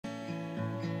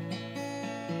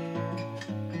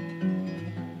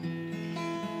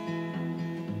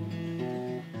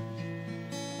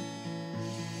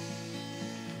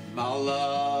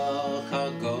Malach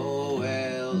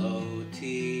hagoel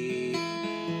oti,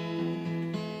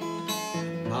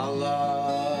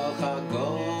 Malach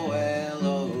hagoel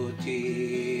oti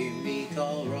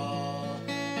mikol ra,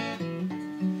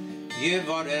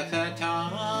 Yivarech et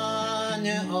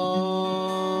ha'ne'orim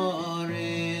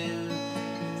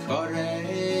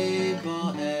korei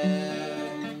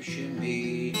bohem shemi,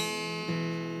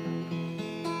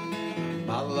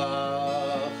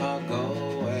 Malach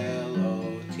hagoel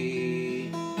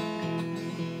oti,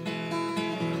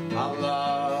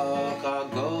 Malach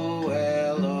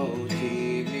hagoel oti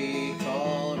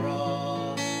mikol ra,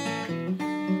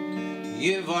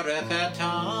 Yivarech et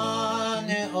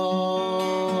ha'ne'orim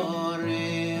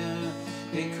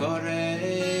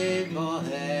korei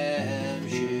bohem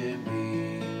shemi,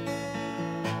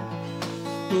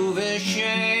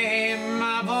 uv'shem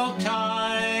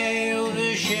avotai,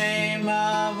 uv'shem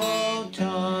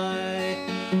avotai,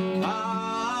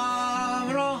 Avraham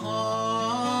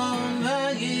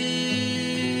v'Yitzchak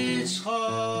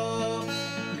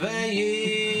v'yidgularo,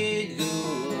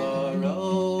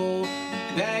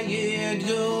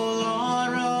 v'yidgularo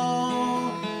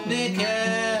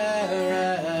b'kerev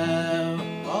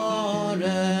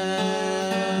orem,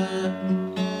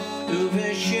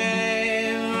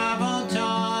 uv'shem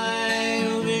avotai,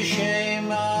 uv'shem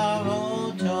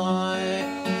avotai,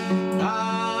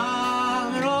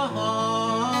 Avraham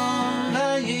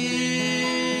v'Yitzchak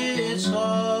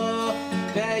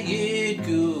v'yidgularo,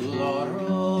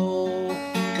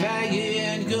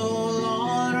 v'yidgularo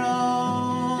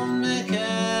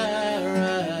b'kerev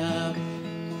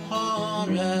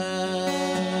orem.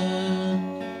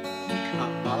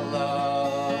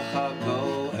 Malach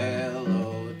hagoel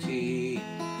oti,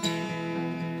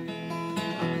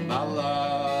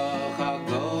 Malach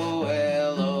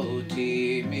hagoel oti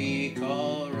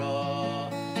mikol ra,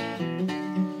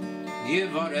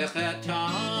 Yivarech et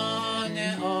ha'ne'orim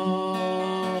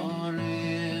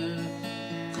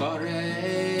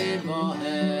korei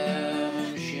bohem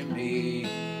shemi,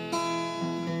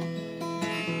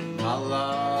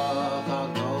 Malach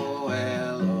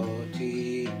hagoel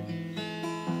oti,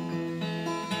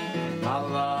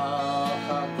 Malach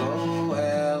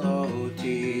hagoel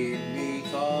oti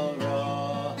mikol ra,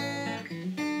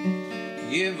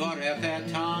 Yivarech et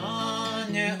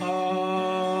ha'ne'orim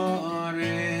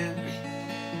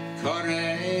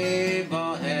korei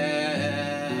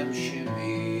bohem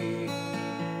shemi,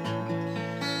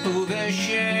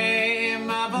 uv'shem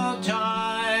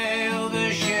avotai,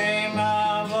 uv'shem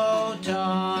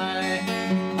avotai,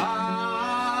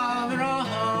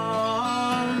 Avraham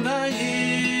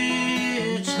v'Yitzchak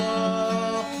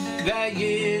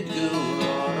v'yidgularo,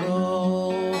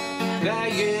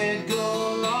 v'yidgularo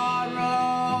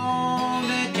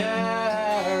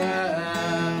b'kerev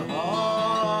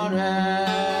orem,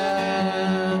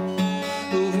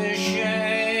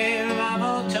 uv'shem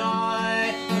avotai,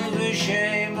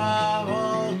 uv'shem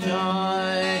avotai,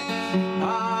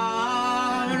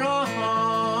 Avraham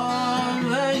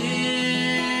v'Yitzchak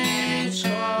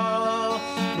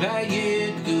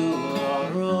v'yidgularo,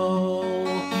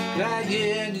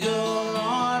 v'yidgularo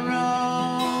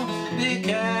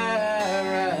b'kerev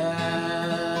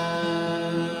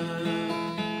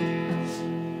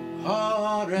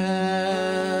orem.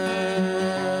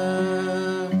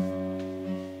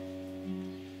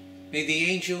 May the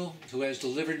angel who has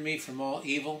delivered me from all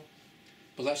evil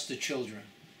bless the children,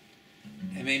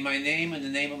 and may my name and the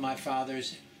name of my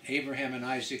fathers Abraham and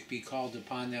Isaac be called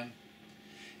upon them,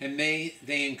 and may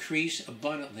they increase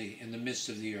abundantly in the midst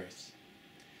of the earth.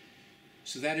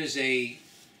 So that is a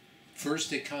verse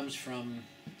that comes from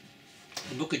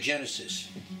the book of Genesis.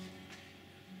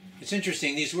 It's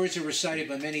interesting, these words are recited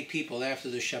by many people after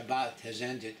the Shabbat has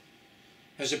ended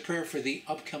as a prayer for the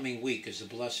upcoming week, as a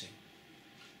blessing.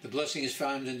 The blessing is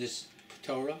found in this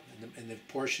Torah, in the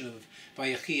portion of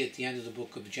Vayechi at the end of the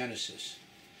book of Genesis.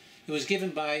 It was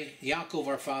given by Yaakov,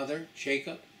 our father,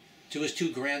 Jacob, to his two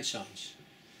grandsons,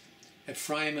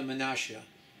 Ephraim and Manasseh,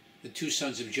 the two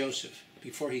sons of Joseph,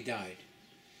 before he died.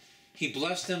 He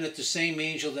blessed them that the same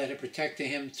angel that had protected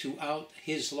him throughout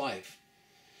his life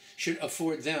should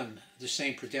afford them the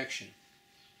same protection.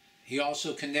 He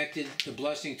also connected the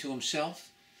blessing to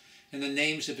himself and the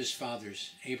names of his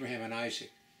fathers, Abraham and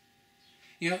Isaac.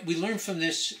 You know, we learn from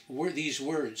these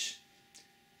words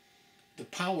the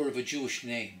power of a Jewish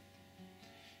name.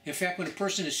 In fact, when a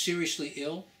person is seriously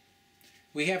ill,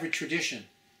 we have a tradition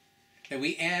that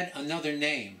we add another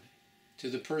name to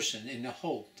the person in the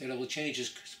hope that it will change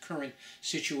his current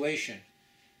situation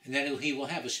and that he will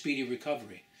have a speedy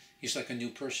recovery. He's like a new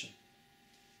person.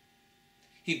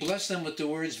 He blessed them with the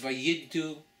words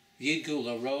Vayidgu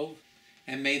Larov,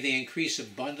 and may they increase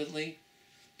abundantly.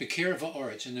 Bekir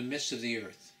va'oretz, in the midst of the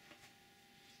earth.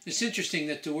 It's interesting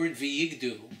that the word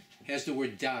v'yigdu has the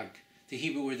word dag, the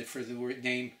Hebrew word for the word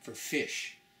name for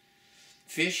fish.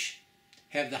 Fish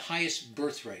have the highest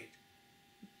birth rate.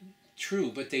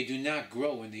 True, but they do not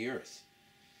grow in the earth.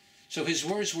 So his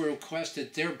words were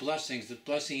requested, their blessings, the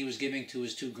blessing he was giving to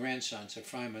his two grandsons,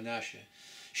 Ephraim and Manasseh,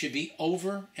 should be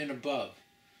over and above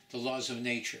the laws of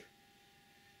nature.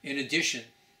 In addition,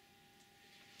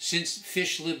 since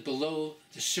fish live below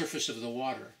the surface of the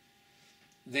water,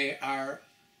 they are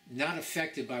not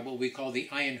affected by what we call the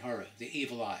ayin hara, the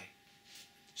evil eye.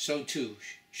 So too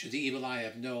should the evil eye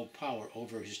have no power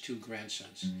over his two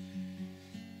grandsons.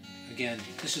 Again,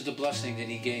 this is the blessing that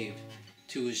he gave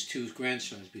to his two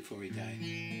grandsons before he died.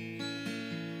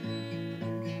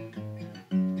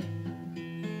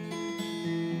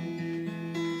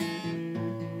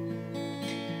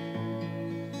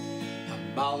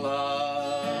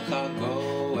 Malach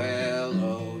hagoel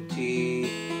oti,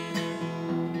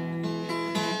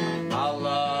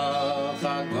 Malach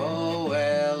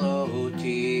hagoel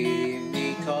oti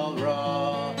mikol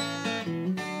ra,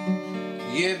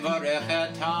 yivarech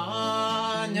et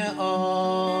ha'ne'orim,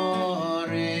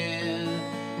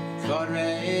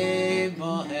 korei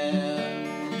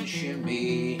bohem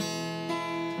shemi.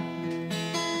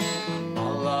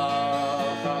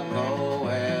 Malach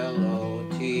hagoel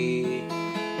oti,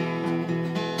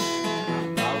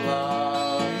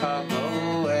 Malach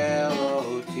hagoel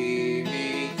oti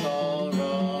mikol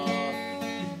ra,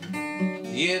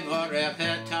 yivarech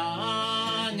et ha'ne'orim,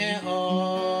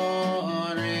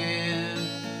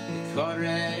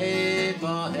 korei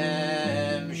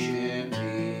bohem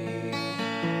shemi.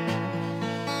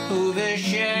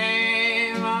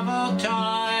 Uv'shem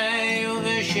avotai,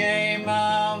 uv'shem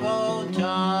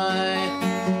avotai,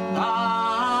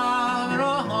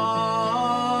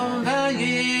 Avraham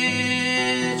v'Yitzchak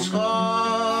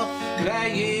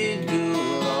v'Yidgulu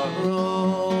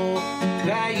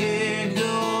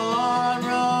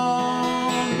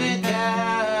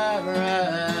v'Kerev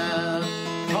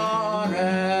Horeh.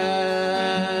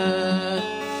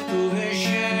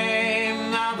 Uv'shem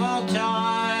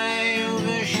avotai,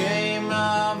 uv'shem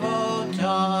avotai,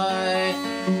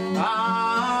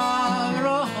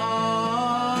 Avraham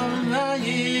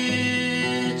v'Yitzchak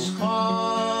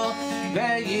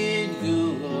v'Yidgulu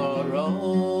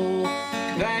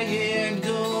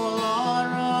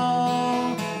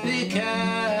v'Kerev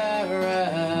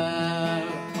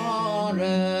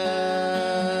Horeh.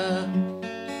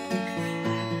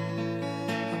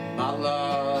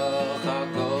 Malach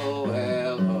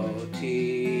hagoel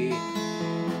oti,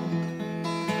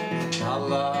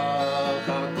 Malach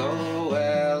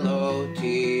hagoel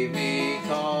oti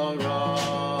mikol ra,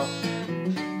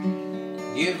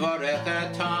 yivarech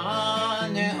et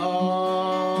ha'ne'orim,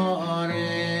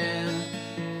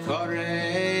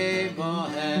 korei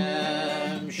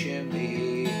bohem shemi.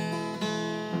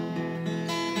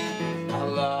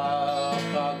 Malach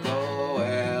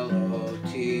hagoel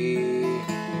oti,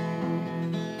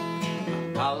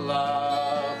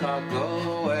 Malach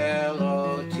hagoel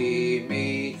oti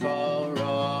mikol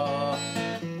ra,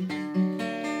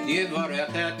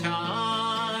 yivarech et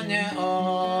ha'ne'orim,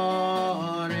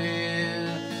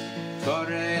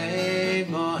 korei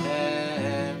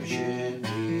bohem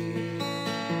shemi.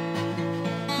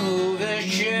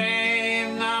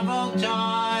 Uv'shem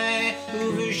avotai,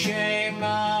 uv'shem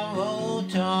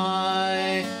avotai,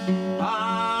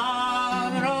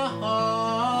 Avraham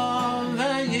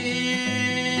v'Yitzchak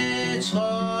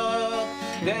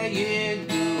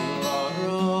v'Yidgulu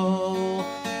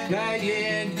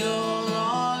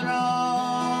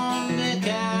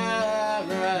v'Kerev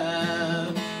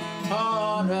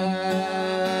Horeh.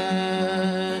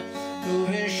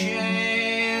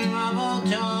 Uv'shem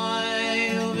avotai,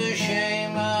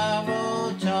 uv'shem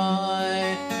avotai,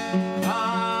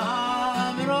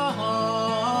 Avraham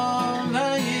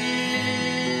v'Yitzchak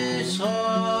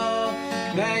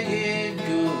v'Yidgulu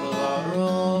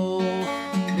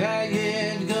v'Kerev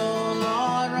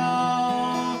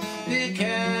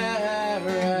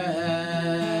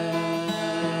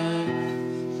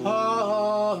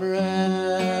Horeh.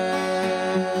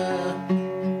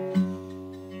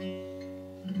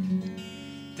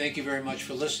 Thank you very much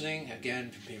for listening.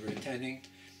 Again, for attending.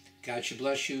 God should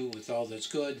bless you with all that's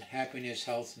good, happiness,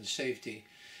 health, and safety.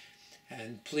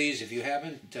 And please, if you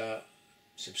haven't,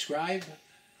 subscribe,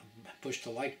 push the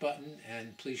like button,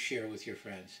 and please share with your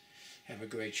friends. Have a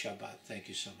great Shabbat. Thank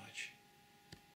you so much.